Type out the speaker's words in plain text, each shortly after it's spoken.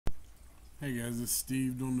Hey guys, this is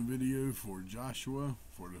Steve doing the video for Joshua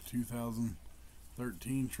for the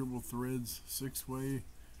 2013 Triple Threads 6-way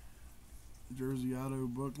Jersey Auto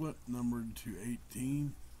booklet numbered to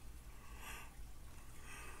 18.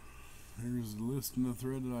 Here's the list and the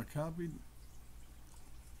thread that I copied.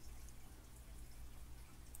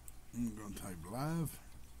 I'm going to type live.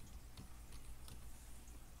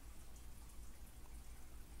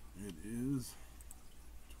 It is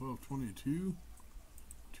 12:22.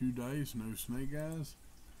 2 dice, no snake eyes,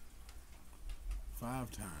 5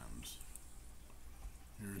 times.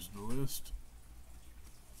 Here's the list.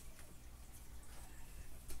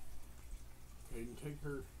 Okay, you can take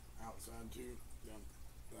her outside too, down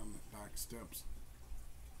the back steps.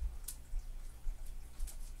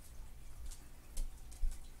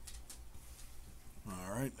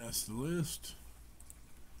 Alright, that's the list.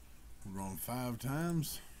 We're going 5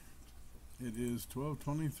 times. It is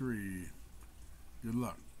 12:23. Good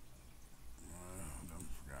luck.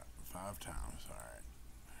 Forgot 5 times. All right.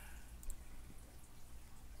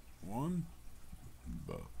 1.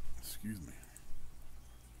 Excuse me.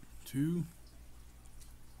 2.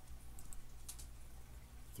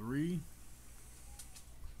 3.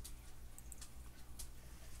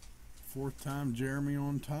 4th time Jeremy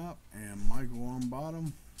on top and Michael on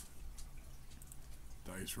bottom.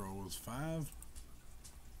 Dice roll is 5.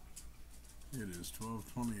 It is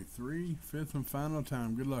 12:23, 5th and final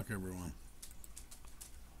time. Good luck, everyone.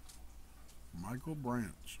 Michael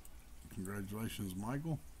Branch. Congratulations,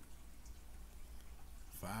 Michael.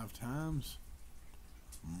 5 times.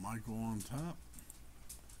 Michael on top.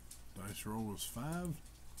 Dice roll was 5.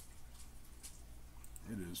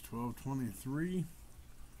 It is 12:23.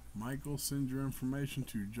 Michael, send your information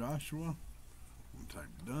to Joshua. We'll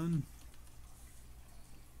type done.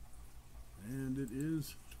 And it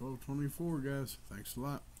is 12:24, guys. Thanks a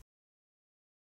lot.